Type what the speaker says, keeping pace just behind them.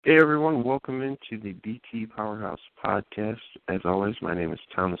Hey everyone, welcome into the BT Powerhouse podcast. As always, my name is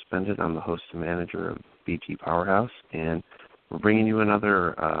Thomas Bendit. I'm the host and manager of BT Powerhouse, and we're bringing you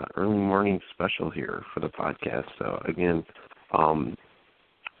another early morning special here for the podcast. So again,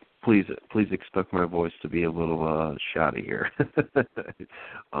 please expect my voice to be a little shoddy here.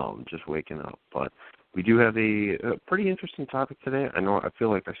 Just waking up, but we do have a pretty interesting topic today. I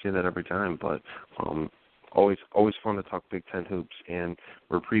feel like I say that every time, but always fun to talk Big Ten hoops, and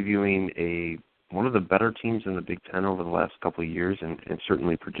we're previewing one of the better teams in the Big Ten over the last couple of years, and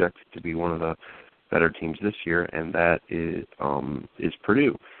certainly projected to be one of the better teams this year, and that is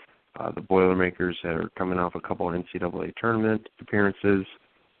Purdue. The Boilermakers are coming off a couple of NCAA tournament appearances.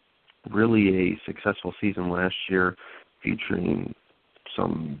 Really a successful season last year, featuring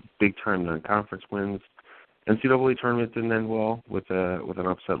some big-time non-conference wins. NCAA tournament didn't end well with an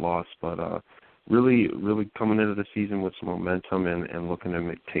upset loss, but really coming into the season with some momentum and looking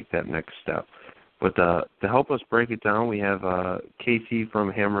to take that next step. But to help us break it down, we have Casey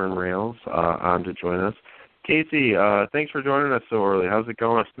from Hammer and Rails on to join us. Casey, thanks for joining us so early. How's it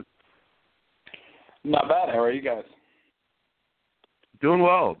going? Not bad. How are you guys? Doing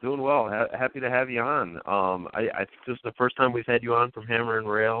well. Happy to have you on. This is the first time we've had you on from Hammer and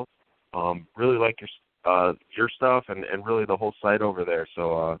Rails. Really like your stuff and really the whole site over there.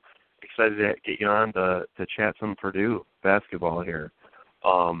 So excited to get you on to chat some Purdue basketball here.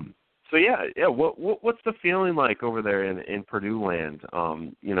 So yeah. What's the feeling like over there in Purdue land?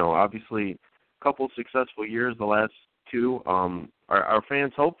 Obviously, a couple of successful years, the last two. Are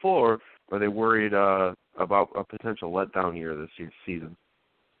fans hopeful, or are they worried about a potential letdown year this season?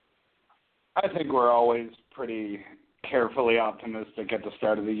 I think we're always pretty carefully optimistic at the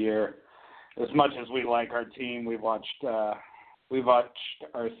start of the year. As much as we like our team, we've watched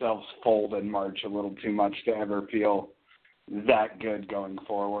ourselves fold in March a little too much to ever feel that good going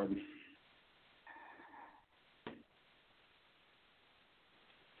forward.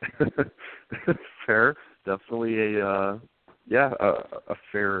 Fair. Definitely a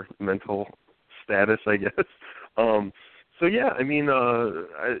fair mental status, I guess. So yeah, I mean,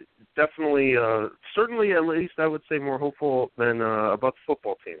 definitely, certainly, at least I would say more hopeful than about the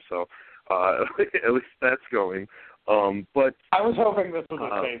football team. So at least that's going. But I was hoping this was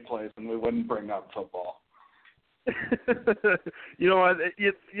a safe place and we wouldn't bring up football. You know what?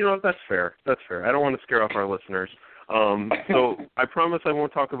 That's fair. That's fair. I don't want to scare off our listeners. So I promise I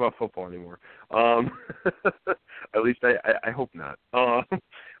won't talk about football anymore. At least I hope not.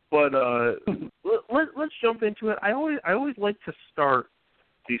 But let's jump into it. I always like to start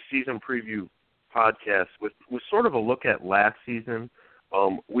these season preview podcasts with sort of a look at last season.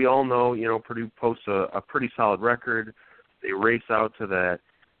 We all know, Purdue posts a pretty solid record. They race out to that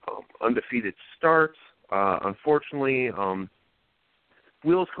undefeated start. Unfortunately,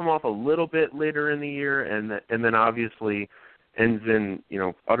 wheels come off a little bit later in the year, and then obviously ends in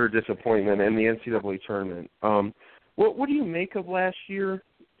utter disappointment in the NCAA tournament. What do you make of last year?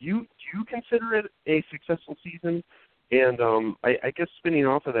 Do you consider it a successful season? And I guess spinning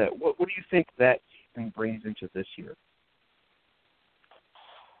off of that, what do you think that season brings into this year?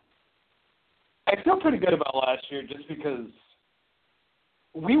 I feel pretty good about last year just because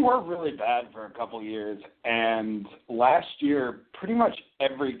we were really bad for a couple years, and last year pretty much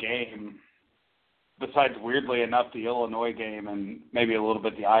every game, besides weirdly enough the Illinois game and maybe a little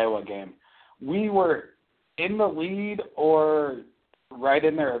bit the Iowa game, we were in the lead or right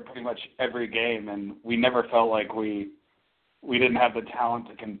in there pretty much every game, and we never felt like we didn't have the talent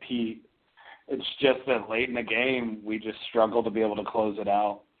to compete. It's just that late in the game we just struggled to be able to close it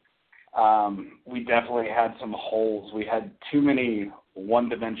out. We definitely had some holes. We had too many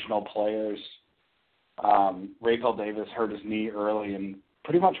one-dimensional players. Raphael Davis hurt his knee early, and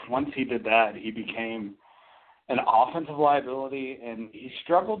pretty much once he did that, he became an offensive liability, and he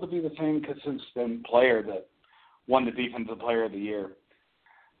struggled to be the same consistent player that won the Defensive Player of the Year.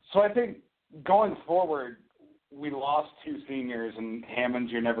 So I think going forward, we lost two seniors, and Hammonds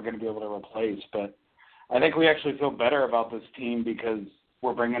you're never going to be able to replace, but I think we actually feel better about this team because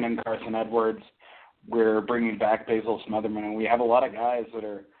we're bringing in Carson Edwards, we're bringing back Basil Smotherman, and we have a lot of guys that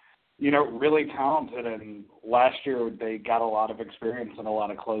are, really talented. And last year they got a lot of experience in a lot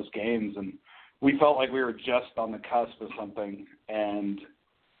of close games, and we felt like we were just on the cusp of something. And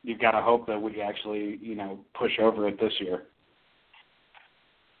you've got to hope that we actually, push over it this year.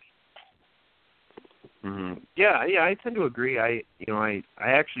 Mm-hmm. Yeah, I tend to agree. I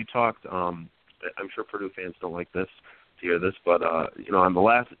actually talked. I'm sure Purdue fans don't like this. Hear this, but on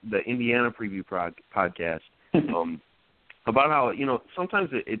the Indiana preview podcast, about how sometimes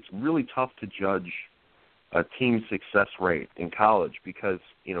it's really tough to judge a team success rate in college because,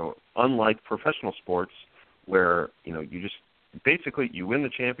 unlike professional sports where, you just basically you win the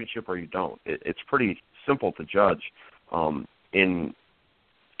championship or you don't. It's pretty simple to judge. In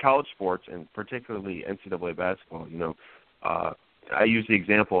college sports and particularly NCAA basketball, I use the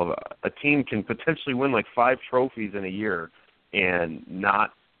example of a team can potentially win like 5 trophies in a year and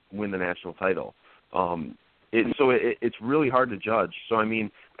not win the national title. It's really hard to judge. So,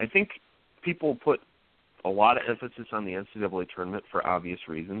 I think people put a lot of emphasis on the NCAA tournament for obvious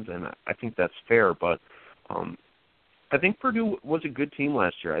reasons, and I think that's fair. But I think Purdue was a good team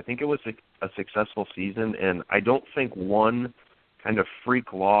last year. I think it was a successful season, and I don't think one kind of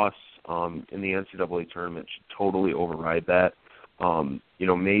freak loss in the NCAA tournament should totally override that.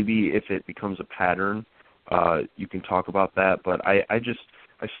 Maybe if it becomes a pattern, you can talk about that. But I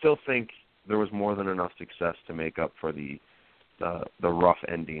still think there was more than enough success to make up for the rough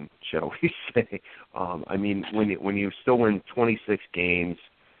ending, shall we say? When you still win 26 games,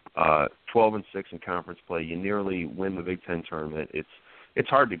 12-6 in conference play, you nearly win the Big Ten tournament. It's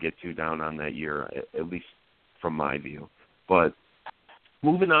hard to get too down on that year, at least from my view. But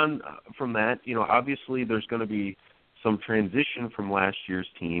moving on from that, obviously there's going to be some transition from last year's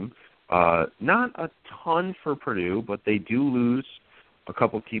team. Not a ton for Purdue, but they do lose a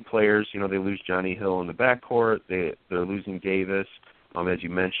couple key players. They lose Johnny Hill in the backcourt. They're losing Davis, as you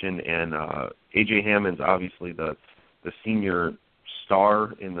mentioned, and A.J. Hammond's obviously the senior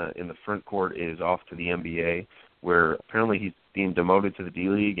star in the front court is off to the NBA, where apparently he's being demoted to the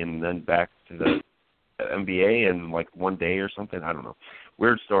D-League and then back to the NBA in like one day or something. I don't know.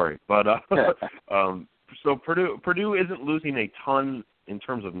 Weird story. But so Purdue isn't losing a ton in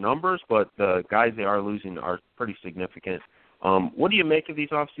terms of numbers, but the guys they are losing are pretty significant. What do you make of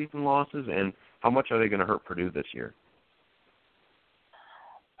these off-season losses, and how much are they going to hurt Purdue this year?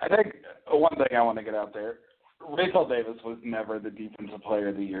 I think one thing I want to get out there, Raphael Davis was never the defensive player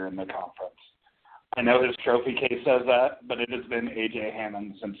of the year in the conference. I know his trophy case says that, but it has been A.J.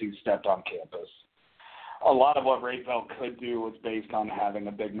 Hammond since he stepped on campus. A lot of what Raphael could do was based on having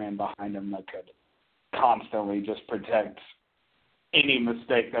a big man behind him that could constantly just protect any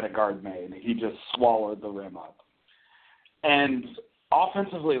mistake that a guard made. He just swallowed the rim up. And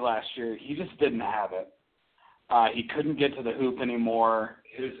offensively last year, he just didn't have it. He couldn't get to the hoop anymore.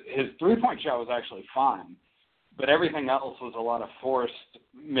 His three-point shot was actually fine, but everything else was a lot of forced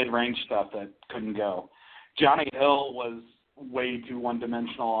mid-range stuff that couldn't go. Johnny Hill was way too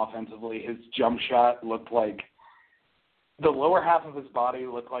one-dimensional offensively. His jump shot looked like the lower half of his body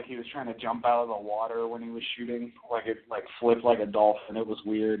looked like he was trying to jump out of the water when he was shooting, like it flipped like a dolphin. It was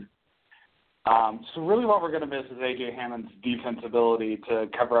weird. So really what we're going to miss is A.J. Hammond's defense ability to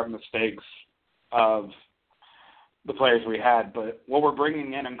cover up mistakes of the players we had. But what we're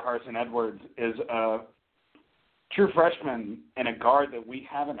bringing in Carson Edwards is a true freshman and a guard that we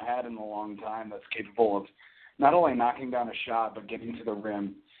haven't had in a long time that's capable of not only knocking down a shot but getting to the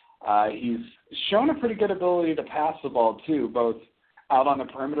rim. He's shown a pretty good ability to pass the ball, too, both out on the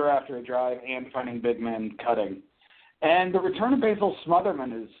perimeter after a drive and finding big men cutting. And the return of Basil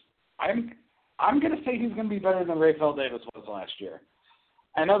Smotherman is I'm going to say he's going to be better than Raphael Davis was last year.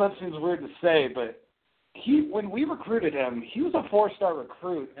 I know that seems weird to say, but when we recruited him, he was a 4-star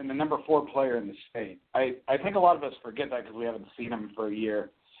recruit and the number 4 player in the state. I think a lot of us forget that because we haven't seen him for a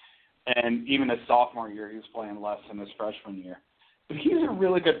year. And even his sophomore year, he was playing less than his freshman year. But he's a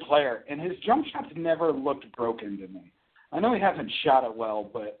really good player, and his jump shots never looked broken to me. I know he hasn't shot it well,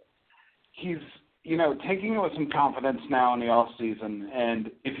 but he's taking it with some confidence now in the offseason. And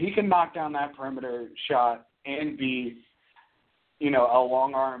if he can knock down that perimeter shot and be, a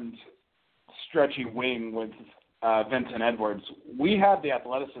long-armed, stretchy wing with Vincent Edwards, we have the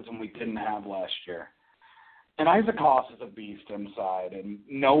athleticism we didn't have last year. And Isaac Haas is a beast inside, and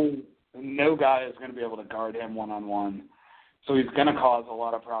no guy is going to be able to guard him one-on-one. So he's going to cause a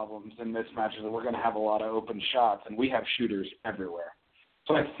lot of problems in mismatches, and we're going to have a lot of open shots, and we have shooters everywhere.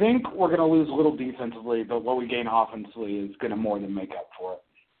 So I think we're going to lose a little defensively, but what we gain offensively is going to more than make up for it.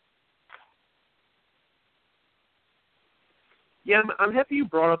 Yeah, I'm happy you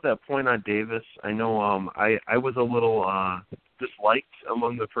brought up that point on Davis. I know I was a little disliked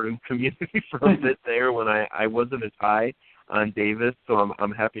among the Purdue community for a bit there when I wasn't as high on Davis, so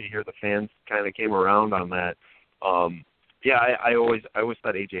I'm happy to hear the fans kind of came around on that. I always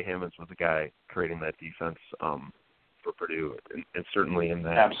thought A.J. Hammonds was the guy creating that defense for Purdue, and certainly in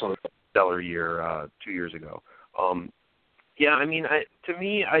that Absolutely. stellar year 2 years ago. I'm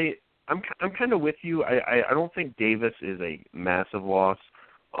kind of with you. I don't think Davis is a massive loss,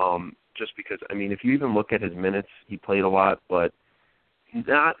 just because, if you even look at his minutes, he played a lot, but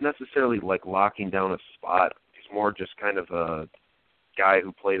not necessarily like locking down a spot. He's more just kind of a guy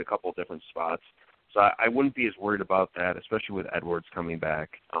who played a couple different spots. So I wouldn't be as worried about that, especially with Edwards coming back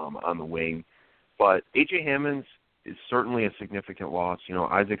on the wing. But A.J. Hammonds is certainly a significant loss. You know,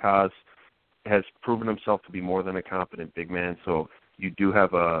 Isaac Haas has proven himself to be more than a competent big man, so you do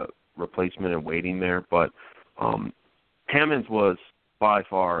have a replacement in waiting there. But Hammonds was by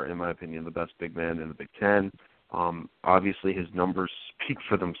far, in my opinion, the best big man in the Big Ten. Obviously, his numbers speak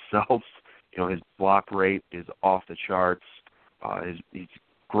for themselves. You know, his block rate is off the charts. He's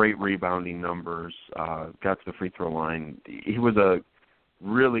great rebounding numbers. Got to the free throw line. He was a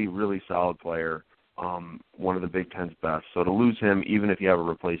really, really solid player. One of the Big Ten's best. So to lose him, even if you have a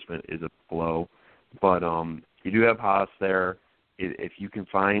replacement, is a blow. But you do have Haas there. If you can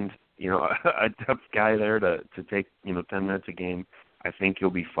find, you know, a depth guy there to take, you know, 10 minutes a game, I think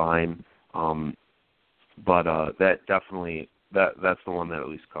you'll be fine. But that definitely that's the one that at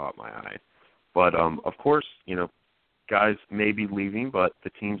least caught my eye. But of course, you know, guys may be leaving, but the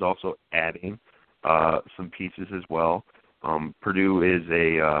team's also adding some pieces as well. Purdue is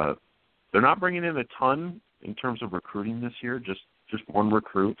they're not bringing in a ton in terms of recruiting this year, just one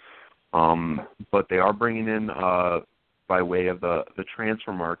recruit. But they are bringing in, by way of the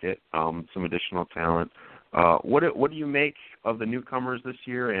transfer market, some additional talent. What do you make of the newcomers this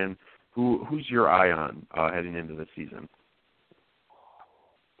year, and who's your eye on heading into the season?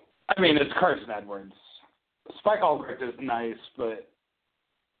 I mean, it's Carson Edwards. Spike Albrecht is nice, but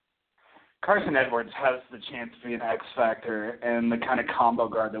Carson Edwards has the chance to be an X factor and the kind of combo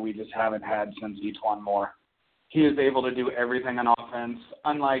guard that we just haven't had since E'Twaun Moore. He is able to do everything on offense.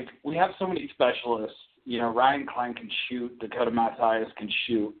 Unlike, we have so many specialists. You know, Ryan Klein can shoot. Dakota Mathias can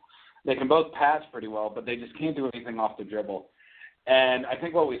shoot. They can both pass pretty well, but they just can't do anything off the dribble. And I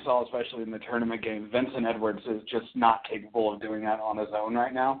think what we saw, especially in the tournament game, Vincent Edwards is just not capable of doing that on his own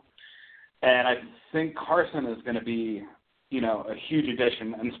right now. And I think Carson is going to be, you know, a huge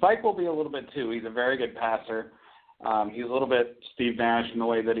addition. And Spike will be a little bit too. He's a very good passer. He's a little bit Steve Nash in the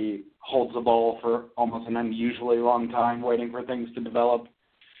way that he holds the ball for almost an unusually long time, waiting for things to develop.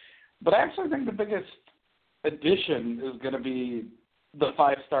 But I actually think the biggest addition is going to be the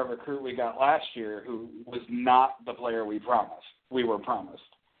 5-star recruit we got last year, who was not the player we were promised.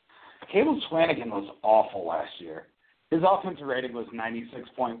 Caleb Swanigan was awful last year. His offensive rating was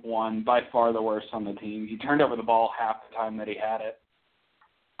 96.1, by far the worst on the team. He turned over the ball half the time that he had it.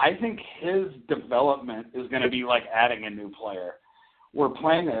 I think his development is going to be like adding a new player. We're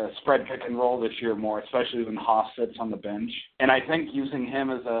playing a spread pick and roll this year more, especially when Haas sits on the bench. And I think using him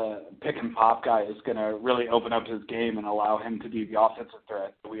as a pick and pop guy is going to really open up his game and allow him to be the offensive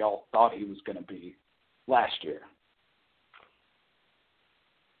threat that we all thought he was going to be last year.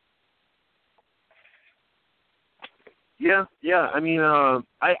 Yeah. I mean,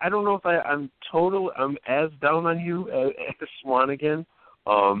 I don't know if I'm as down on you as Swanigan.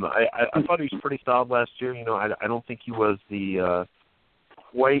 I thought he was pretty solid last year. You know, I don't think he was the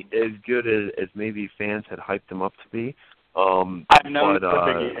quite as good as maybe fans had hyped him up to be. I know it's a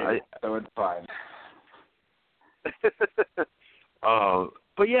biggie, so it's fine.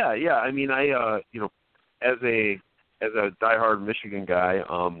 But yeah. I mean, you know, as a diehard Michigan guy,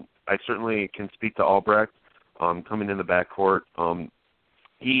 I certainly can speak to Albrecht. Coming in the backcourt,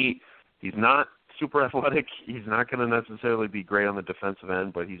 he's not super athletic. He's not going to necessarily be great on the defensive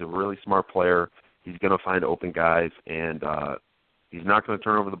end, but he's a really smart player. He's going to find open guys, and he's not going to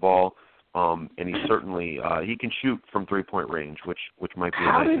turn over the ball. And he's certainly he can shoot from 3-point range, which might be a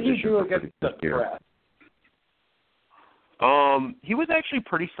nice addition. How did he do against the press? He was actually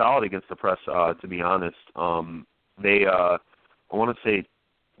pretty solid against the press, to be honest. They I want to say,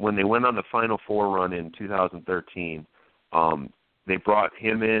 when they went on the Final Four run in 2013, they brought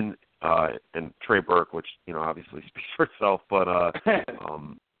him in and Trey Burke, which, you know, obviously speaks for itself. But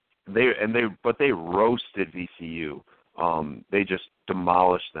they roasted VCU. They just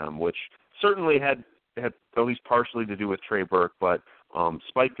demolished them, which certainly had at least partially to do with Trey Burke. But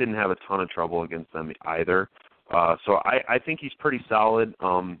Spike didn't have a ton of trouble against them either. So I think he's pretty solid.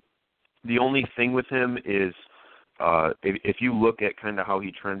 The only thing with him is, if you look at kind of how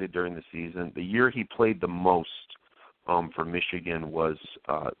he trended during the season, the year he played the most for Michigan was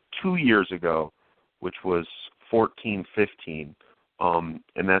 2 years ago, which was 14-15,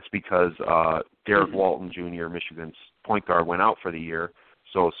 and that's because Derek Walton Jr., Michigan's point guard, went out for the year,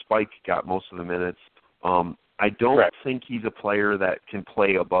 so Spike got most of the minutes. I don't think he's a player that can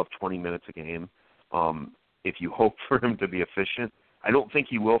play above 20 minutes a game. If you hope for him to be efficient, I don't think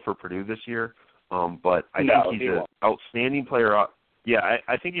he will for Purdue this year. But I think he's an outstanding player. I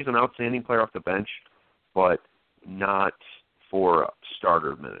think he's an outstanding player off the bench, but not for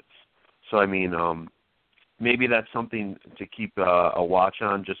starter minutes. So, I mean, maybe that's something to keep a watch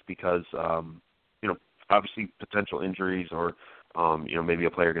on just because, obviously potential injuries or, maybe a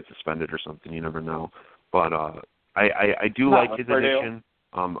player gets suspended or something. You never know. But I do like his addition.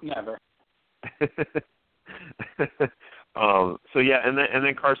 Never. So yeah, and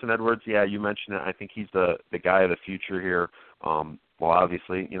then Carson Edwards, yeah, you mentioned it. I think he's the guy of the future here. Well,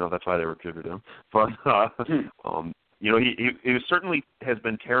 obviously, that's why they recruited him. But he certainly has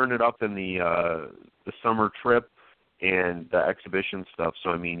been tearing it up in the summer trip and the exhibition stuff.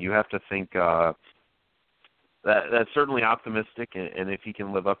 So I mean, you have to think that's certainly optimistic, and if he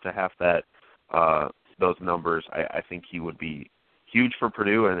can live up to half that those numbers, I think he would be huge for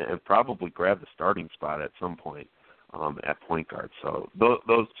Purdue and probably grab the starting spot at some point at point guard. So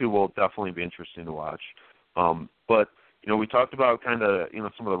those two will definitely be interesting to watch. But we talked about kind of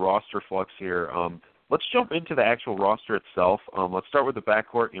some of the roster flux here. Let's jump into the actual roster itself. Let's start with the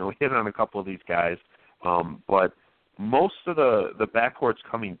backcourt. We hit on a couple of these guys, but most of the backcourt's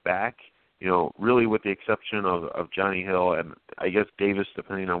coming back. Really with the exception of Johnny Hill and I guess Davis,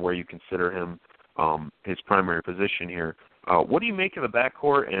 depending on where you consider him his primary position here. What do you make of the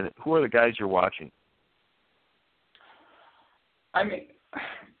backcourt, and who are the guys you're watching? I mean,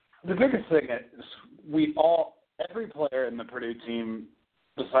 the biggest thing is every player in the Purdue team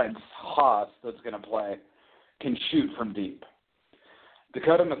besides Haas that's going to play can shoot from deep.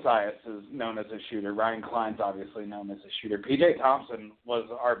 Dakota Mathias is known as a shooter. Ryan Klein's obviously known as a shooter. P.J. Thompson was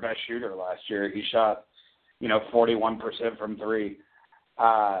our best shooter last year. He shot, 41% from three.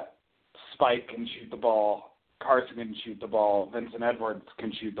 Spike can shoot the ball. Carson can shoot the ball. Vincent Edwards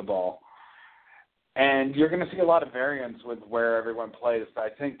can shoot the ball. And you're going to see a lot of variance with where everyone plays. I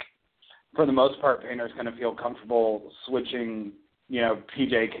think for the most part, Painter's going to feel comfortable switching.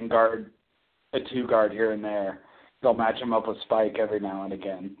 PJ can guard a two guard here and there. They'll match him up with Spike every now and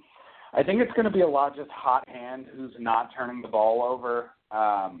again. I think it's going to be a lot just hot hand who's not turning the ball over,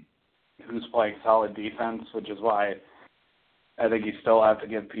 who's playing solid defense, which is why I think you still have to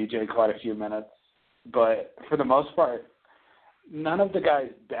give PJ quite a few minutes. But for the most part, none of the guys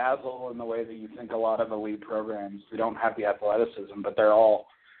dazzle in the way that you think a lot of elite programs. We don't have the athleticism, but they're all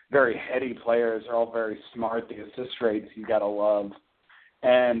very heady players. They're all very smart. The assist rates you got to love.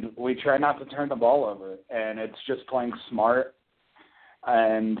 And we try not to turn the ball over. And it's just playing smart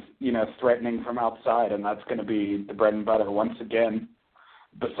and, threatening from outside. And that's going to be the bread and butter. Once again,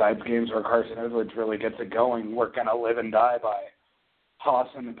 besides games where Carson Edwards really gets it going, we're going to live and die by Haas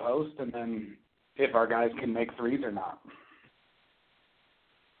in the post and then if our guys can make threes or not.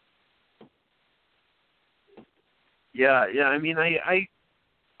 Yeah. I mean, I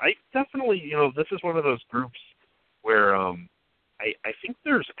definitely, this is one of those groups where I think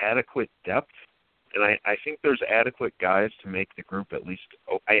there's adequate depth, and I think there's adequate guys to make the group at least.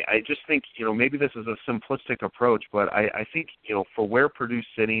 I just think, maybe this is a simplistic approach, but I think, for where Purdue's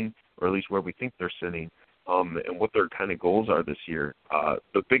sitting, or at least where we think they're sitting, and what their kind of goals are this year,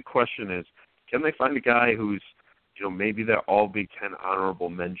 the big question is, can they find a guy who's, maybe that all Big Ten honorable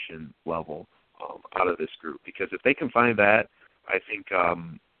mention level out of this group? Because if they can find that, I think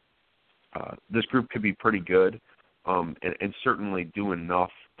this group could be pretty good and certainly do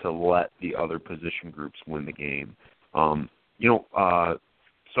enough to let the other position groups win the game. So,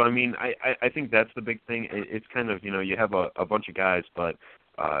 I mean, I think that's the big thing. It's kind of, you have a bunch of guys, but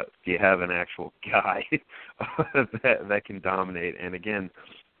do you have an actual guy that can dominate? And, again,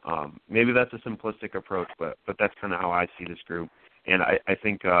 maybe that's a simplistic approach, but that's kind of how I see this group. And I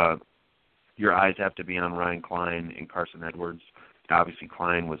think your eyes have to be on Ryan Klein and Carson Edwards. Obviously,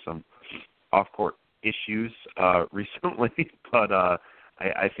 Klein with some off-court issues recently, but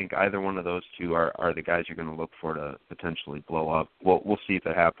I think either one of those two are the guys you're going to look for to potentially blow up. We'll see if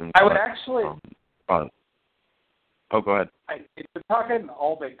that happens. I would actually... go ahead. If we're talking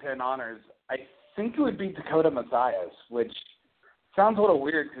all Big Ten honors, I think it would be Dakota Mathias, which sounds a little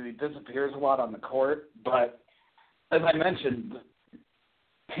weird because he disappears a lot on the court, but as I mentioned,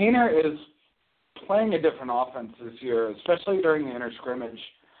 Painter is playing a different offense this year, especially during the inner scrimmage.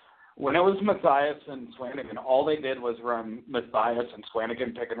 When it was Mathias and Swanigan, all they did was run Mathias and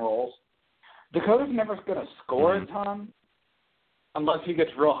Swanigan pick and rolls. Dakota's never going to score a ton unless he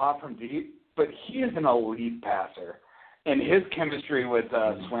gets real hot from deep, but he is an elite passer, and his chemistry with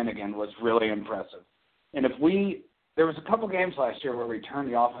Swanigan was really impressive. And there was a couple games last year where we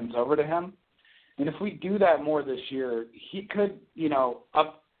turned the offense over to him, and if we do that more this year, he could,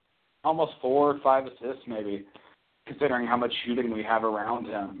 up almost 4 or 5 assists maybe, considering how much shooting we have around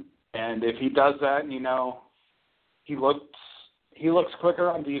him. And if he does that, he looks quicker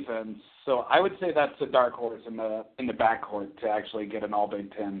on defense. So I would say that's a dark horse in the backcourt to actually get an All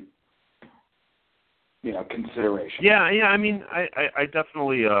Big Ten, consideration. Yeah. I mean, I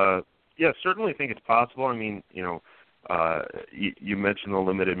definitely, certainly think it's possible. I mean, you mentioned the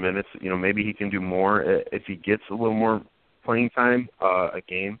limited minutes. Maybe he can do more if he gets a little more playing time a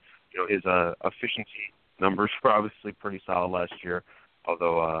game. His efficiency numbers were obviously pretty solid last year,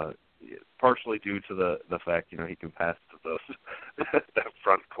 although partially due to the fact he can pass to those that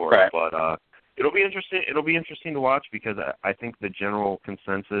front court. Right. But it'll be interesting. It'll be interesting to watch because I think the general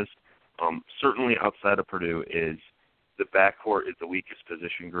consensus, certainly outside of Purdue, is the backcourt is the weakest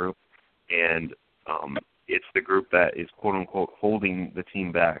position group, and it's the group that is quote unquote holding the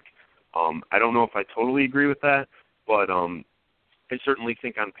team back. I don't know if I totally agree with that, but I certainly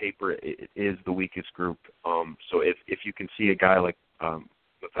think on paper it is the weakest group. So if you can see a guy like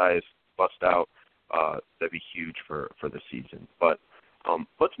Matthias bust out, that'd be huge for the season. But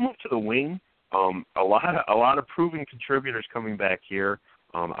let's move to the wing. A lot of proven contributors coming back here.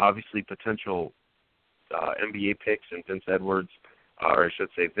 Obviously potential NBA picks in Vincent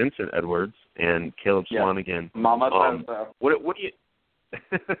Edwards and Caleb Swanigan. Mama says so. What do you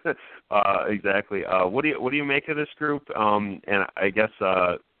exactly? What do you make of this group? And I guess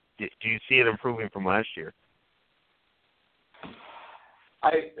do you see it improving from last year?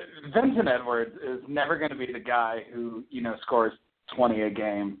 Vincent Edwards is never going to be the guy who scores 20 a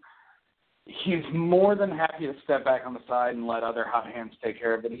game. He's more than happy to step back on the side and let other hot hands take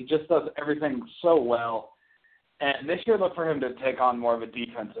care of it. He just does everything so well. And this year, look for him to take on more of a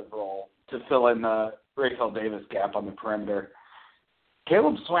defensive role to fill in the Raphael Davis gap on the perimeter.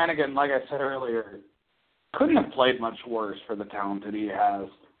 Caleb Swanigan, like I said earlier, couldn't have played much worse for the talent that he has.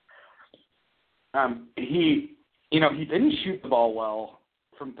 He didn't shoot the ball well.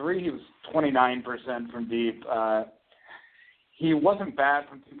 From three, he was 29% from deep. He wasn't bad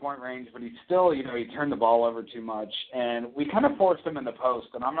from two-point range, but he still, he turned the ball over too much. And we kind of forced him in the post,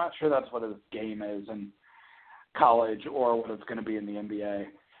 and I'm not sure that's what his game is in college or what it's going to be in the NBA.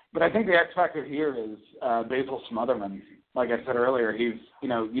 But I think the X factor here is Basil Smotherman. Like I said earlier, he's,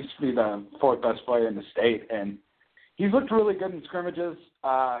 used to be the fourth best player in the state, and he's looked really good in scrimmages.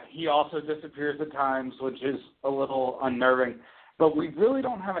 He also disappears at times, which is a little unnerving. But we really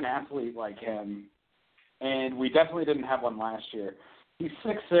don't have an athlete like him, and we definitely didn't have one last year. He's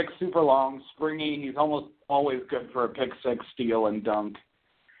 6'6", super long, springy. He's almost always good for a pick-six, steal, and dunk.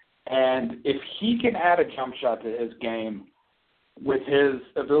 And if he can add a jump shot to his game with his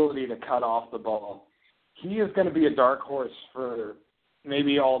ability to cut off the ball, he is going to be a dark horse for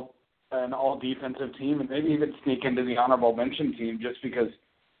maybe an all-defensive team and maybe even sneak into the honorable mention team just because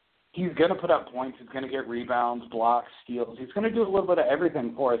he's going to put up points. He's going to get rebounds, blocks, steals. He's going to do a little bit of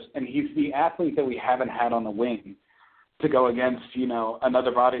everything for us, and he's the athlete that we haven't had on the wing to go against,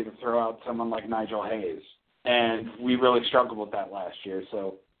 another body to throw out someone like Nigel Hayes. And we really struggled with that last year.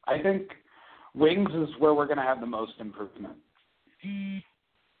 So I think wings is where we're going to have the most improvement.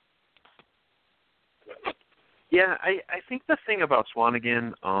 Yeah, I think the thing about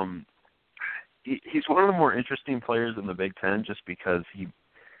Swanigan, he's one of the more interesting players in the Big Ten just because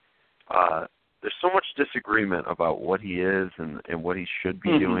there's so much disagreement about what he is and what he should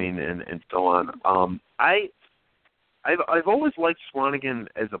be doing and so on. I've always liked Swanigan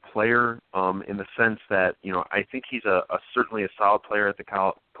as a player in the sense that, I think he's certainly a solid player at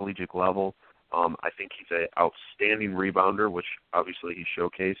the collegiate level. I think he's an outstanding rebounder, which obviously he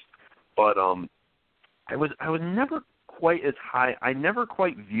showcased. But I was never quite as high. I never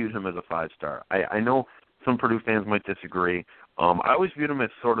quite viewed him as a 5-star. I know some Purdue fans might disagree. I always viewed him as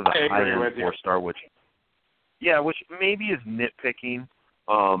sort of the high-end 4-star, which maybe is nitpicking.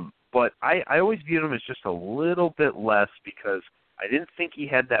 But I always viewed him as just a little bit less because I didn't think he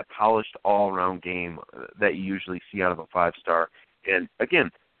had that polished all-around game that you usually see out of a 5-star. And, again,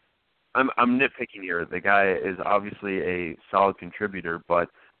 I'm nitpicking here. The guy is obviously a solid contributor, but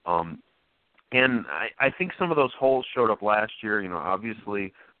and I think some of those holes showed up last year.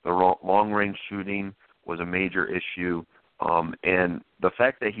 Obviously the long-range shooting was a major issue, and the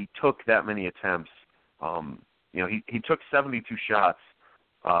fact that he took that many attempts, he took 72 shots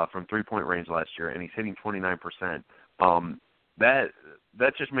from three-point range last year, and he's hitting 29%. That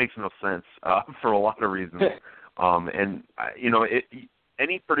just makes no sense for a lot of reasons. And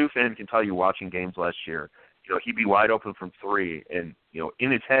any Purdue fan can tell you watching games last year, he'd be wide open from three, and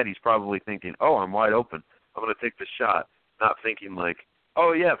in his head he's probably thinking, "Oh, I'm wide open. I'm going to take this shot," not thinking like,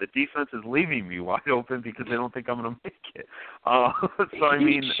 "Oh yeah, the defense is leaving me wide open because they don't think I'm going to make it." So I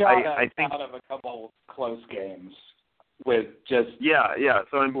mean, I think out of a couple close games with just yeah.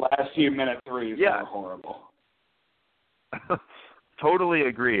 So last few minute threes were horrible. totally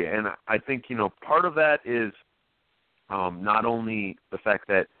agree. And I think, part of that is not only the fact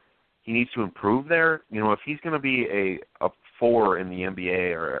that he needs to improve there. If he's going to be a 4 in the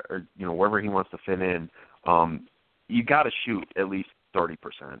NBA or wherever he wants to fit in, you got to shoot at least 30%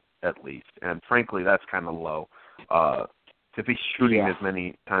 at least. And frankly, that's kind of low to be shooting as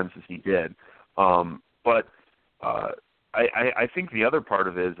many times as he did. But I think the other part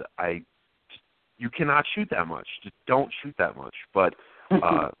of it is you cannot shoot that much. Just don't shoot that much. But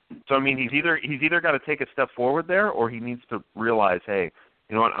so I mean, he's either got to take a step forward there, or he needs to realize, hey,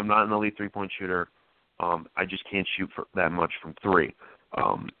 you know what? I'm not an elite 3-point shooter. I just can't shoot that much from 3.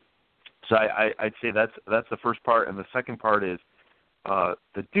 So I'd say that's the first part, and the second part is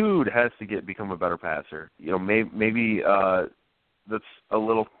the dude has to become a better passer. Maybe that's a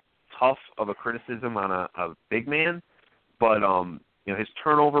little tough of a criticism on a big man, but his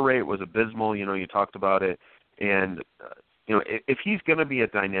turnover rate was abysmal. You talked about it, and if he's going to be a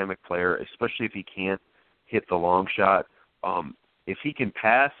dynamic player, especially if he can't hit the long shot, if he can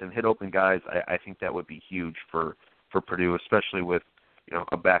pass and hit open guys, I think that would be huge for Purdue, especially with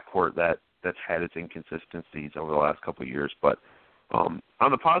a backcourt that's had its inconsistencies over the last couple of years. But on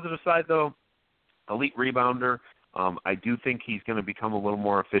the positive side, though, elite rebounder. I do think he's going to become a little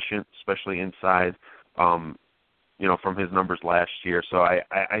more efficient, especially inside. From his numbers last year. So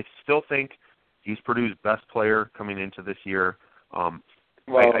I still think he's Purdue's best player coming into this year. I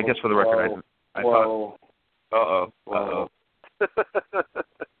guess for the record, I thought. Uh-oh.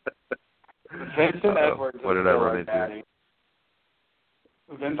 Vincent Edwards. What did I run into?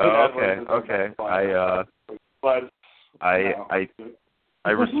 Vincent Edwards. Okay. I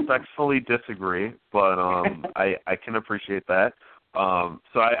respectfully disagree, but I can appreciate that.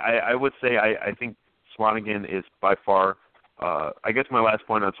 So I would say I think Swanigan is by far. I guess my last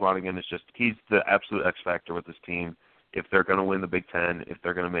point on Swanigan is just he's the absolute X factor with this team. If they're going to win the Big Ten, if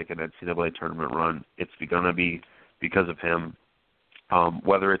they're going to make an NCAA tournament run, it's going to be because of him.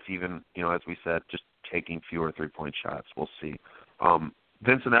 Whether it's even, as we said, just taking fewer 3-point shots, we'll see.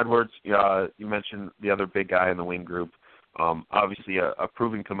 Vincent Edwards, you mentioned the other big guy in the wing group. Obviously a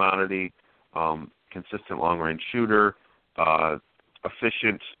proven commodity, consistent long-range shooter,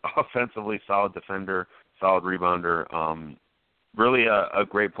 efficient offensively, solid defender, solid rebounder. Really a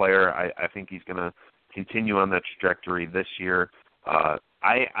great player. I think he's going to continue on that trajectory this year.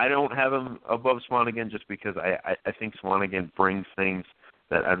 I don't have him above Swanigan just because I think Swanigan brings things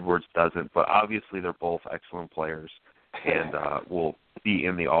that Edwards doesn't. But obviously they're both excellent players and will be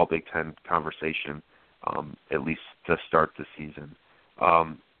in the All Big Ten conversation, at least to start the season.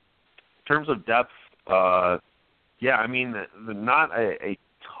 In terms of depth, I mean, not a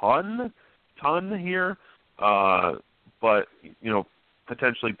ton here, but,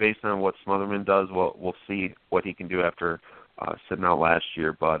 potentially based on what Smotherman does, we'll see what he can do after sitting out last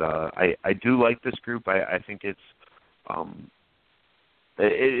year. But I do like this group. I think it's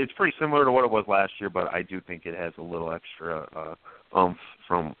pretty similar to what it was last year, but I do think it has a little extra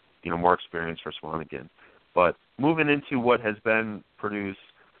from more experience for Swanigan. But moving into what has been Purdue's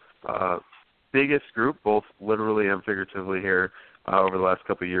biggest group, both literally and figuratively here over the last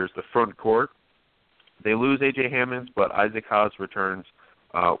couple of years, the front court. They lose A.J. Hammonds, but Isaac Haas returns.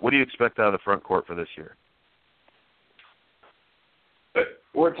 What do you expect out of the front court for this year?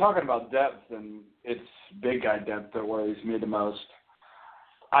 We're talking about depth, and it's big guy depth that worries me the most.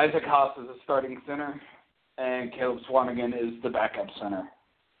 Isaac Haas is a starting center, and Caleb Swanigan is the backup center.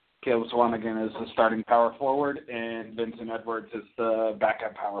 Caleb Swanigan is the starting power forward, and Vincent Edwards is the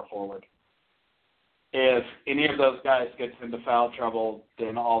backup power forward. If any of those guys gets into foul trouble,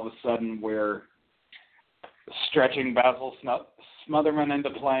 then all of a sudden we're stretching Basil Smotherman into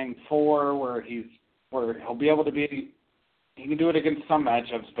playing 4, where he'll be able to be. He can do it against some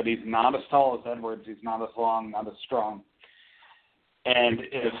matchups, but he's not as tall as Edwards. He's not as long, not as strong. And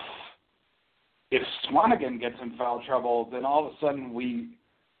if Swanigan gets in foul trouble, then all of a sudden we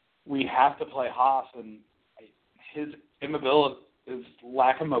have to play Haas, and his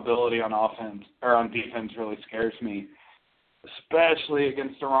lack of mobility on offense or on defense really scares me, especially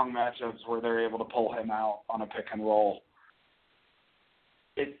against the wrong matchups where they're able to pull him out on a pick and roll.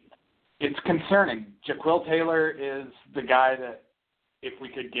 It's concerning. Jaquil Taylor is the guy that if we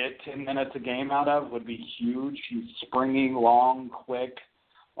could get 10 minutes a game out of would be huge. He's springy, long, quick,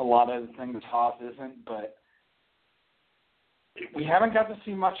 a lot of the things Haas isn't, but we haven't got to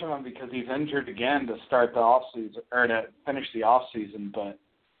see much of him because he's injured again to start the offseason or to finish the offseason. But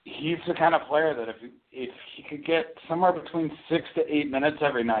he's the kind of player that if he could get somewhere between 6 to 8 minutes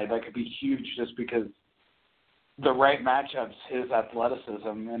every night, that could be huge just because the right matchups, his athleticism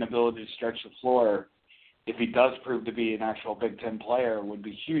and ability to stretch the floor if he does prove to be an actual Big Ten player, would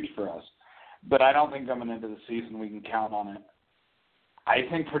be huge for us. But I don't think coming into the season we can count on it. I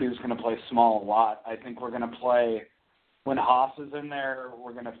think Purdue's going to play small a lot. I think we're going to play when Haas is in there,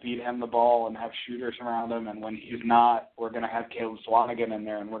 we're going to feed him the ball and have shooters around him. And when he's not, we're going to have Caleb Swanigan in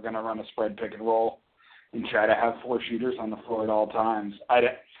there, and we're going to run a spread pick and roll and try to have 4 shooters on the floor at all times.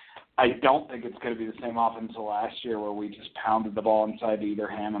 I don't think it's going to be the same offense as last year where we just pounded the ball inside either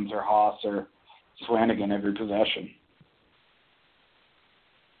Hammonds or Haas or Swanigan every possession.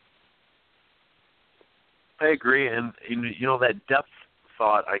 I agree, and that depth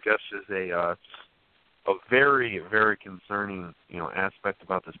thought, I guess, is a very, very concerning aspect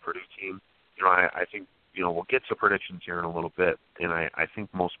about this Purdue team. I think we'll get to predictions here in a little bit, and I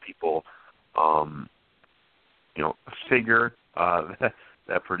think most people figure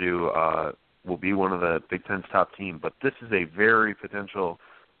that Purdue will be one of the Big Ten's top team, but this is a very potential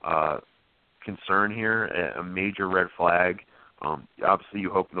concern here, a major red flag. Obviously,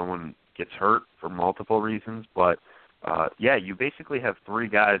 you hope no one gets hurt for multiple reasons, but you basically have 3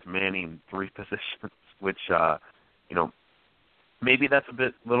 guys manning 3 positions, which maybe that's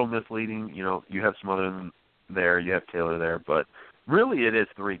a little misleading. You have some other there, you have Taylor there, but really it is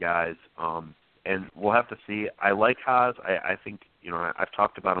 3 guys, and we'll have to see. I like Haas. I think I've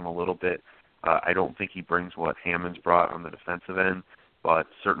talked about him a little bit. I don't think he brings what Hammonds brought on the defensive end, but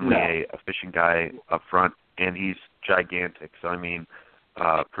certainly a efficient guy up front, and he's gigantic. So, I mean,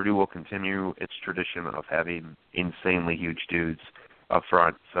 Purdue will continue its tradition of having insanely huge dudes up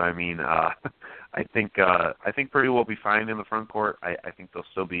front. So, I mean, I think Purdue will be fine in the front court. I think they'll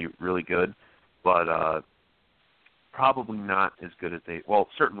still be really good, but probably not as good as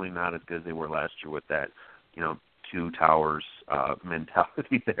certainly not as good as they were last year with that, 2 towers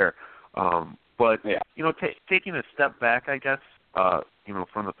mentality there. Taking a step back, I guess,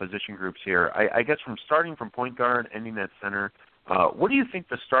 from the position groups here, I guess from starting from point guard, ending at center, what do you think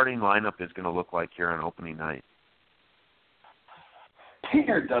the starting lineup is going to look like here on opening night?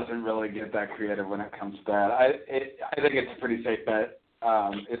 Painter doesn't really get that creative when it comes to that. I think it's a pretty safe bet.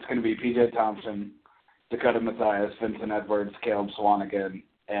 It's going to be P.J. Thompson, Dakota Mathias, Vincent Edwards, Caleb Swanigan,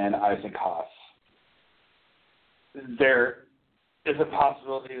 and Isaac Haas. There is a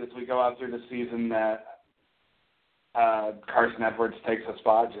possibility as we go out through the season that Carson Edwards takes a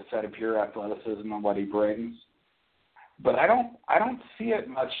spot just out of pure athleticism and what he brings. But I don't see it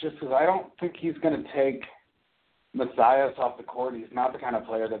much just because I don't think he's going to take Mathias off the court. He's not the kind of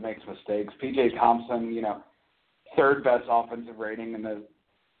player that makes mistakes. P.J. Thompson, 3rd best offensive rating in the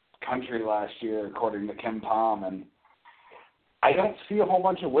country last year, according to Kim Palm, and I don't see a whole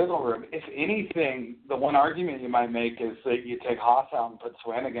bunch of wiggle room. If anything, the one argument you might make is that you take Haas out and put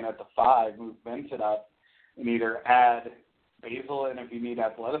Swanigan at the 5, move Vincent up, and either add Basil in if you need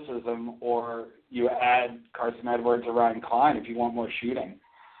athleticism, or you add Carson Edwards or Ryan Klein if you want more shooting.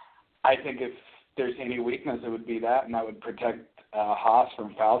 I think if there's any weakness, it would be that, and that would protect Haas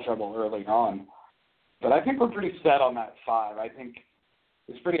from foul trouble early on. But I think we're pretty set on that 5. I think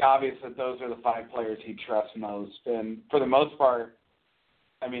it's pretty obvious that those are the 5 players he trusts most. And for the most part,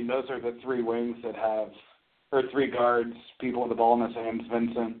 I mean, those are the 3 wings that have, or 3 guards, people with the ball in his hands,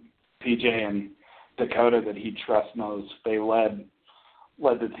 Vincent, PJ, and Dakota, that he trusts most. They led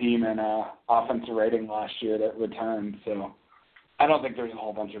the team in offensive rating last year that returned. So I don't think there's a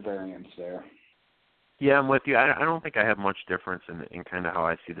whole bunch of variance there. Yeah, I'm with you. I don't think I have much difference in kind of how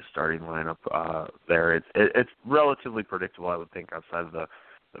I see the starting lineup there. It's relatively predictable, I would think, outside of the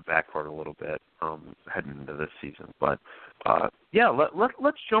backcourt a little bit heading into this season. But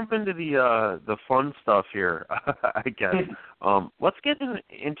let's jump into the fun stuff here, I guess. Let's get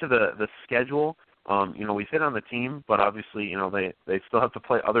into the schedule. We've hit on the team, but obviously, they still have to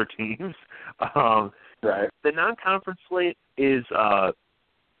play other teams. Right. The non-conference slate is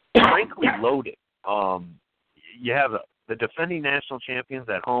frankly loaded. You have the defending national champions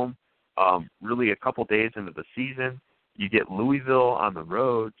at home, really a couple days into the season. You get Louisville on the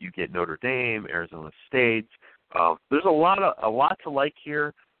road. You get Notre Dame, Arizona State. There's a lot to like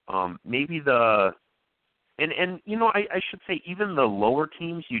here. Maybe I should say even the lower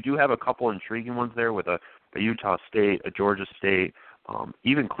teams, you do have a couple intriguing ones there with a Utah State, a Georgia State,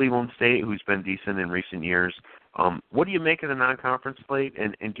 even Cleveland State, who's been decent in recent years. What do you make of the non-conference slate,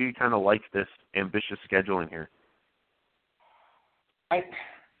 and do you kind of like this ambitious scheduling here?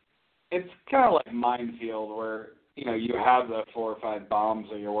 It's kind of like minefield where, you have the 4 or 5 bombs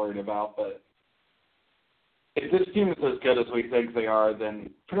that you're worried about, but if this team is as good as we think they are, then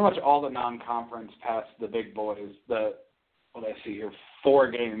pretty much all the non-conference past the big boys, what I see here,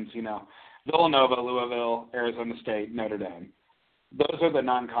 4 games, Villanova, Louisville, Arizona State, Notre Dame. Those are the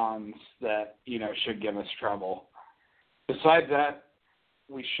non-cons that, should give us trouble. Besides that,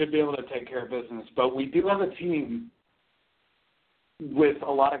 we should be able to take care of business. But we do have a team with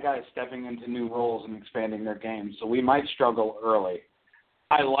a lot of guys stepping into new roles and expanding their game, so we might struggle early.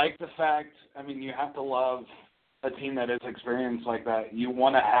 I like the fact, you have to love a team that is experienced like that. You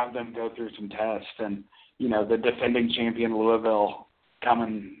want to have them go through some tests, and, the defending champion Louisville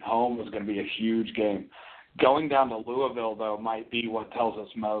coming home is going to be a huge game. Going down to Louisville, though, might be what tells us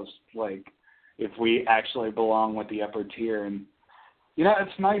most, if we actually belong with the upper tier. And,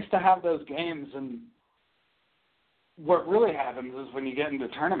 it's nice to have those games, and what really happens is when you get into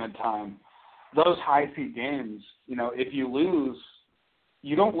tournament time, those high-seed games, if you lose,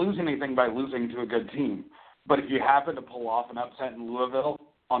 you don't lose anything by losing to a good team. But if you happen to pull off an upset in Louisville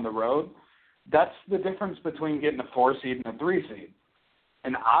on the road, that's the difference between getting a 4 seed and a 3 seed.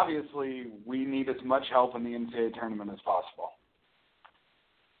 And obviously, we need as much help in the NCAA tournament as possible.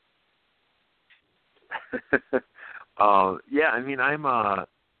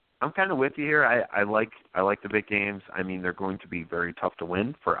 I'm kind of with you here. I like the big games. They're going to be very tough to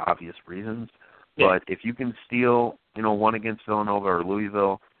win for obvious reasons. Yeah. But if you can steal, one against Villanova or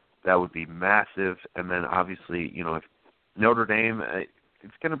Louisville, that would be massive. And then obviously, if Notre Dame,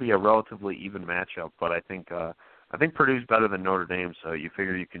 it's going to be a relatively even matchup. But I think Purdue's better than Notre Dame, so you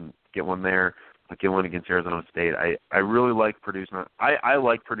figure you can get one there, get one against Arizona State. I really like Purdue's I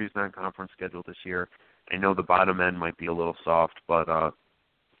like Purdue's non-conference schedule this year. I know the bottom end might be a little soft, but I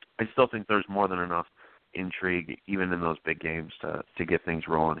still think there's more than enough intrigue, even in those big games, to get things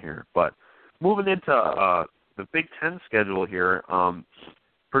rolling here. But moving into the Big Ten schedule here,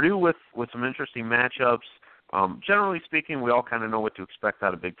 Purdue with some interesting matchups. Generally speaking, we all kind of know what to expect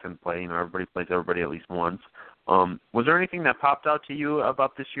out of Big Ten play. Everybody plays everybody at least once. Was there anything that popped out to you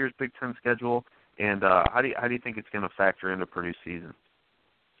about this year's Big Ten schedule, and how do you think it's going to factor into Purdue's season?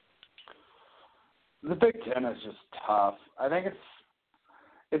 The Big Ten is just tough. I think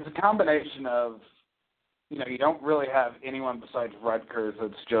it's a combination of, you don't really have anyone besides Rutgers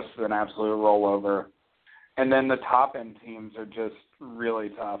that's just an absolute rollover, and then the top-end teams are just really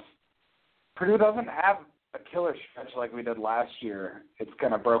tough. Purdue doesn't have a killer stretch like we did last year. It's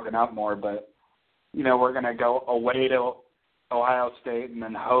kind of broken up more, but, we're going to go away to Ohio State and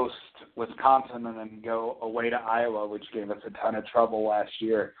then host Wisconsin and then go away to Iowa, which gave us a ton of trouble last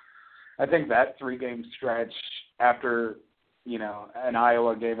year. I think that 3-game stretch after, an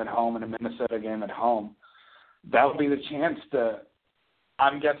Iowa game at home and a Minnesota game at home, that'll be the chance to,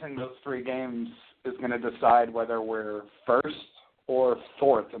 I'm guessing those 3 games is going to decide whether we're first or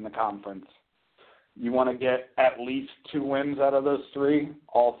fourth in the conference. You want to get at least 2 wins out of those 3.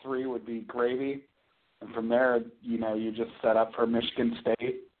 All 3 would be gravy. And from there, you just set up for Michigan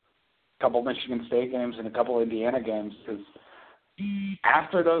State, a couple Michigan State games and a couple Indiana games, because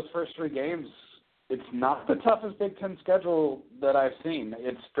after those first 3 games, it's not the toughest Big Ten schedule that I've seen.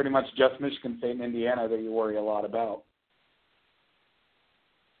 It's pretty much just Michigan State and Indiana that you worry a lot about.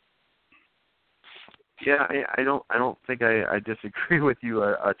 Yeah, I don't think I disagree with you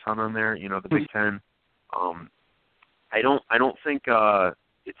a ton on there. The Big Ten, I don't think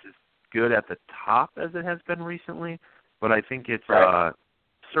it's as good at the top as it has been recently, but I think it's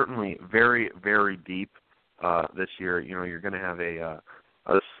certainly very, very deep this year. You're going to have a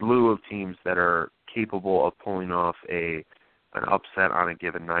slew of teams that are capable of pulling off an upset on a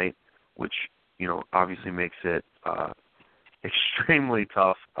given night, which obviously makes it extremely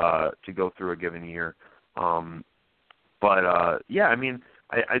tough to go through a given year. I'd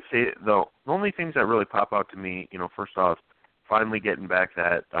say the only things that really pop out to me, first off, finally getting back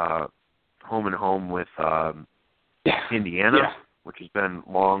that home and home with Indiana, which has been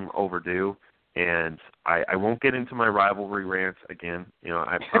long overdue. And I won't get into my rivalry rants again.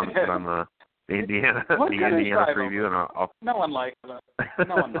 I promised it on the Indiana preview, and I'll. No one likes it.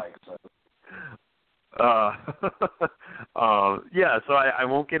 No one likes it. So I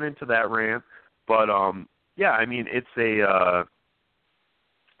won't get into that rant, but it's a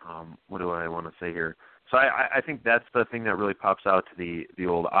what do I want to say here? So I think that's the thing that really pops out to the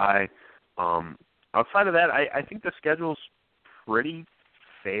old eye. Outside of that, I think the schedule's pretty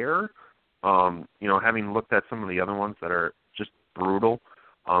fair. Having looked at some of the other ones that are just brutal,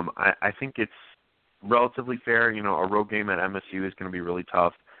 I think it's relatively fair. A road game at MSU is going to be really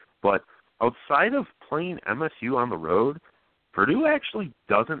tough, but outside of playing MSU on the road, Purdue actually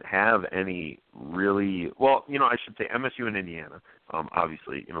doesn't have any really, I should say MSU and Indiana,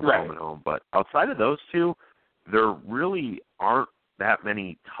 obviously, right. Home and home. But outside of those two, there really aren't that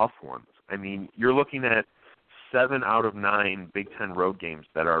many tough ones. You're looking at 7 out of 9 Big Ten road games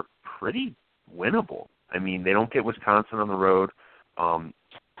that are pretty winnable. They don't get Wisconsin on the road.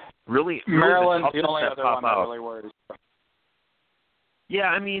 Maryland's the the only other one that really worries. Yeah,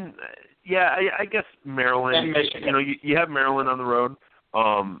 I mean, I guess Maryland. And Michigan. You know, you have Maryland on the road.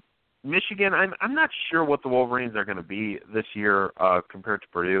 Michigan, I'm not sure what the Wolverines are going to be this year compared to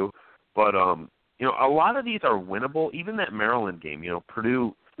Purdue, but you know, a lot of these are winnable. Even that Maryland game, you know,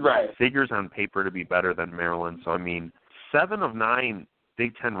 Purdue figures on paper to be better than Maryland. So I mean, 7 of 9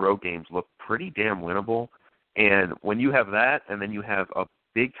 Big Ten road games look pretty damn winnable. And when you have that, and then you have a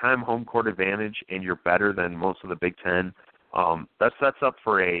big-time home court advantage, and you're better than most of the Big Ten, that sets up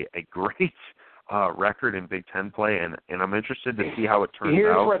for a great record in Big Ten play, and I'm interested to see how it turns out.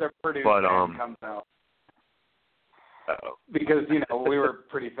 Here's where the Purdue fan comes out. Because, you know, we were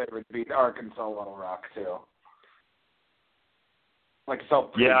pretty favored to beat Arkansas Little Rock, too. Like,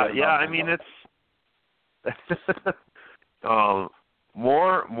 so yeah, I mean, it's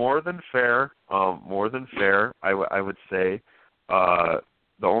more than fair. I would say.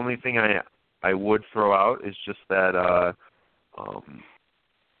 The only thing I would throw out is just that.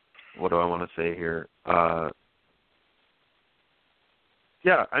 What do I want to say here?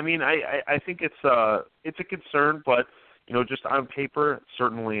 Yeah, I mean, I think it's a concern, but you know, just on paper, it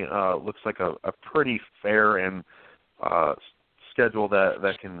certainly looks like a pretty fair and schedule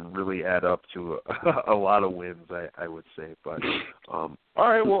that can really add up to a lot of wins, I would say. But all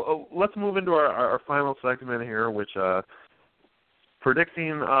right, well, let's move into our final segment here, which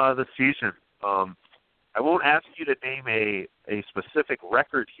predicting the season. I won't ask you to name a specific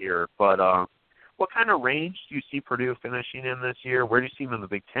record here, but what kind of range do you see Purdue finishing in this year? Where do you see them in the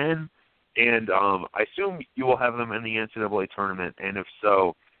Big Ten? And I assume you will have them in the NCAA tournament, and if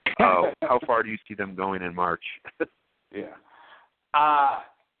so, how far do you see them going in March? Yeah.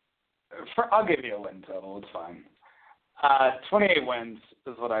 I'll give you a win total. It's fine. 28 wins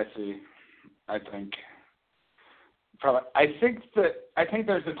is what I see, I think. Probably. I think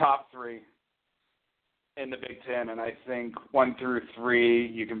there's a top 3 in the Big Ten, and I think 1 through 3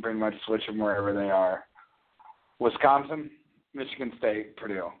 you can pretty much switch them wherever they are. Wisconsin, Michigan State,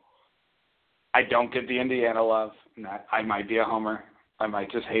 Purdue. I don't get the Indiana love. I might be a homer. I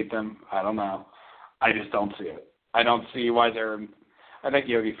might just hate them. I don't know. I just don't see it. I don't see why they're – I think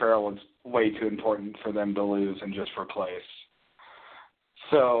Yogi Ferrell was way too important for them to lose and just replace.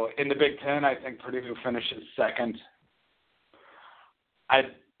 So in the Big Ten, I think Purdue finishes second.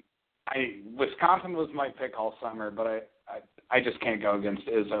 Wisconsin was my pick all summer, but I just can't go against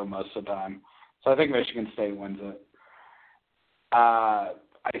Izzo most of the time. So I think Michigan State wins it. I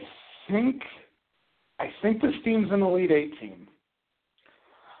think this team's an Elite Eight team.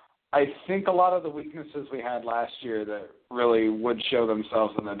 I think a lot of the weaknesses we had last year that really would show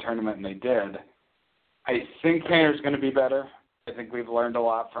themselves in the tournament, and they did. I think Painter's going to be better. I think we've learned a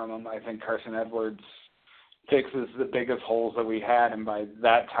lot from him. I think Carson Edwards fixes the biggest holes that we had, and by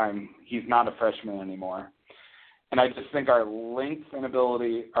that time, he's not a freshman anymore. And I just think our length and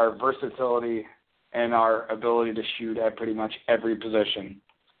ability, our versatility, and our ability to shoot at pretty much every position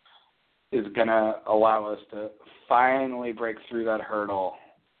is going to allow us to finally break through that hurdle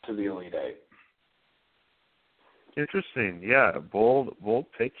to the Elite Eight. Interesting. Yeah, bold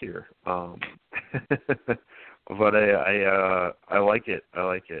pick here. But I like it.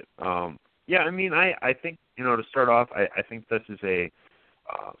 Yeah, I mean, I think, you know, to start off, I think this is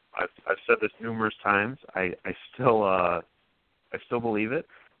I've said this numerous times. I still believe it,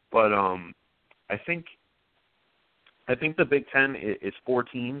 but I think the Big Ten is 4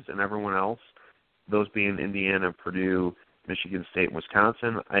 teams, and everyone else, those being Indiana, Purdue, Michigan State, and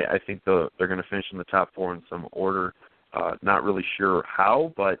Wisconsin. I think they're going to finish in the top 4 in some order. Not really sure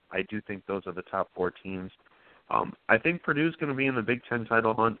how, but I do think those are the top 4 teams. I think Purdue's going to be in the Big Ten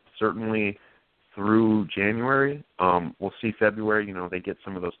title hunt certainly through January. We'll see February. You know, they get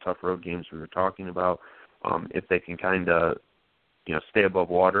some of those tough road games we were talking about. If they can kind of, you know, stay above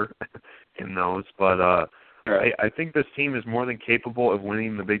water in those. But right. I think this team is more than capable of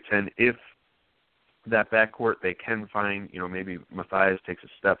winning the Big Ten if that backcourt they can find. You know, maybe Matthias takes a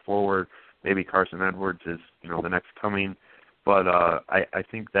step forward. Maybe Carson Edwards is, you know, the next coming. But I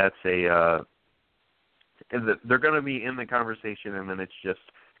think that's they're going to be in the conversation, and then it's just,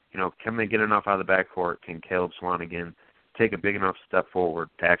 you know, can they get enough out of the backcourt? Can Caleb Swanigan take a big enough step forward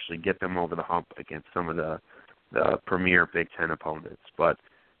to actually get them over the hump against some of the premier Big Ten opponents? But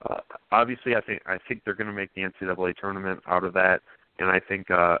obviously, I think they're going to make the NCAA tournament out of that, and I think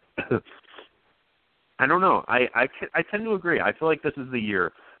I don't know. I tend to agree. I feel like this is the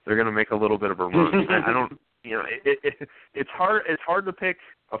year they're going to make a little bit of a run. I don't. You know, it's hard. It's hard to pick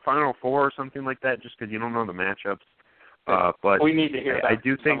a Final Four or something like that just because you don't know the matchups. But we need to hear that I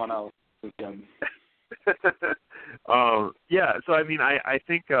do think someone else. Yeah, so I mean, I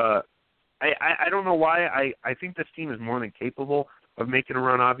think I don't know why I think this team is more than capable of making a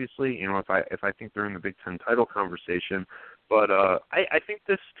run. Obviously, if I think they're in the Big Ten title conversation, but I think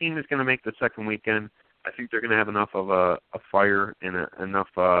this team is going to make the second weekend. I think they're going to have enough of a fire and enough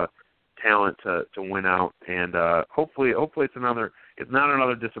talent to win out, and hopefully it's not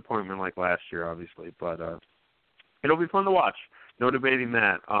another disappointment like last year, obviously, but it'll be fun to watch. No debating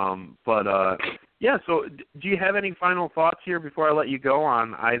that. Yeah, so do you have any final thoughts here before I let you go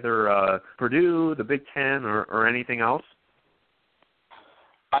on either Purdue, the Big Ten, or anything else?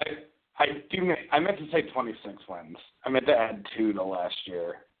 I meant to say 26 wins. I meant to add 2 to last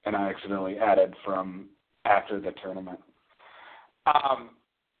year, and I accidentally added from after the tournament.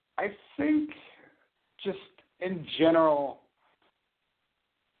 I think just in general,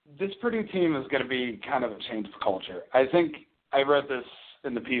 this Purdue team is going to be kind of a change of culture. I think I wrote this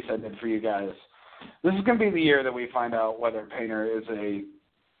in the piece I did for you guys. This is going to be the year that we find out whether Painter is a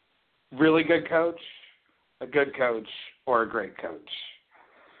really good coach, a good coach, or a great coach.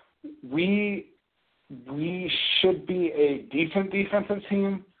 We should be a decent defensive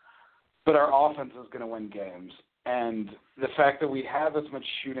team, but our offense is going to win games. And the fact that we have as much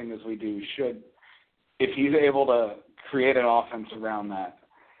shooting as we do should, if he's able to create an offense around that,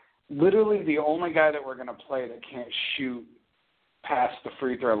 literally the only guy that we're going to play that can't shoot past the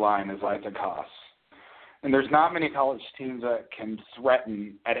free throw line is Isaac Haas. And there's not many college teams that can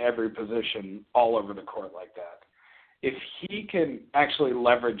threaten at every position all over the court like that. If he can actually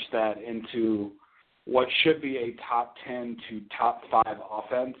leverage that into what should be a top 10 to top 5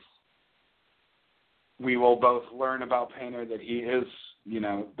 offense, we will both learn about Painter that he is,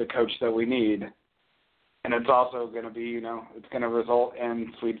 the coach that we need. And it's also going to be, it's going to result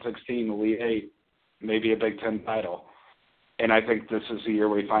in Sweet 16, Elite 8, maybe a Big Ten title. And I think this is the year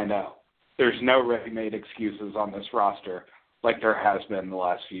we find out. There's no ready-made excuses on this roster like there has been the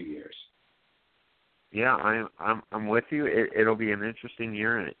last few years. Yeah, I'm with you. It'll be an interesting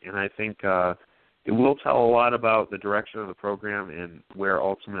year, and I think it will tell a lot about the direction of the program and where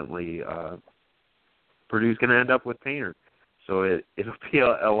ultimately Purdue's going to end up with Painter. So it'll be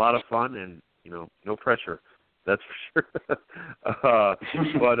a lot of fun and, no pressure. That's for sure.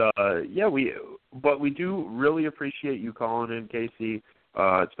 We do really appreciate you calling in, Casey.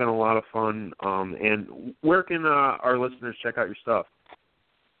 It's been a lot of fun. And where can our listeners check out your stuff?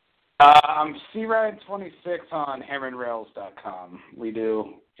 I'm CRide26 on hammerandrails.com. We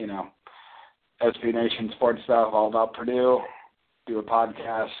do, SB Nation sports stuff, all about Purdue, do a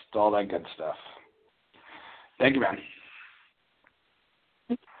podcast, all that good stuff. Thank you, man.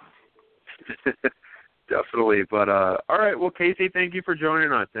 Definitely. But, all right, well, Casey, thank you for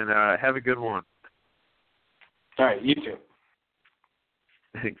joining us, and have a good one. All right, you too.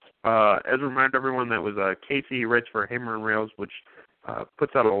 Thanks. As a reminder, everyone, that was Casey Rich for Hammer and Rails, which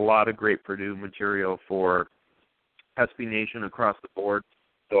puts out a lot of great Purdue material for SB Nation across the board.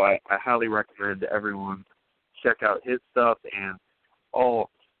 So I highly recommend everyone check out his stuff and all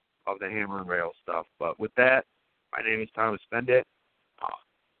of the Hammer and Rails stuff. But with that, my name is Thomas Bendit.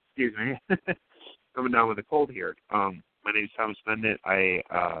 Excuse me. Coming down with a cold here. My name is Thomas Bendit. I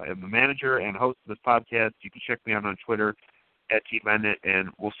am the manager and host of this podcast. You can check me out on Twitter @TBendit, and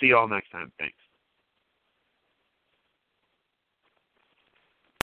we'll see you all next time. Thanks.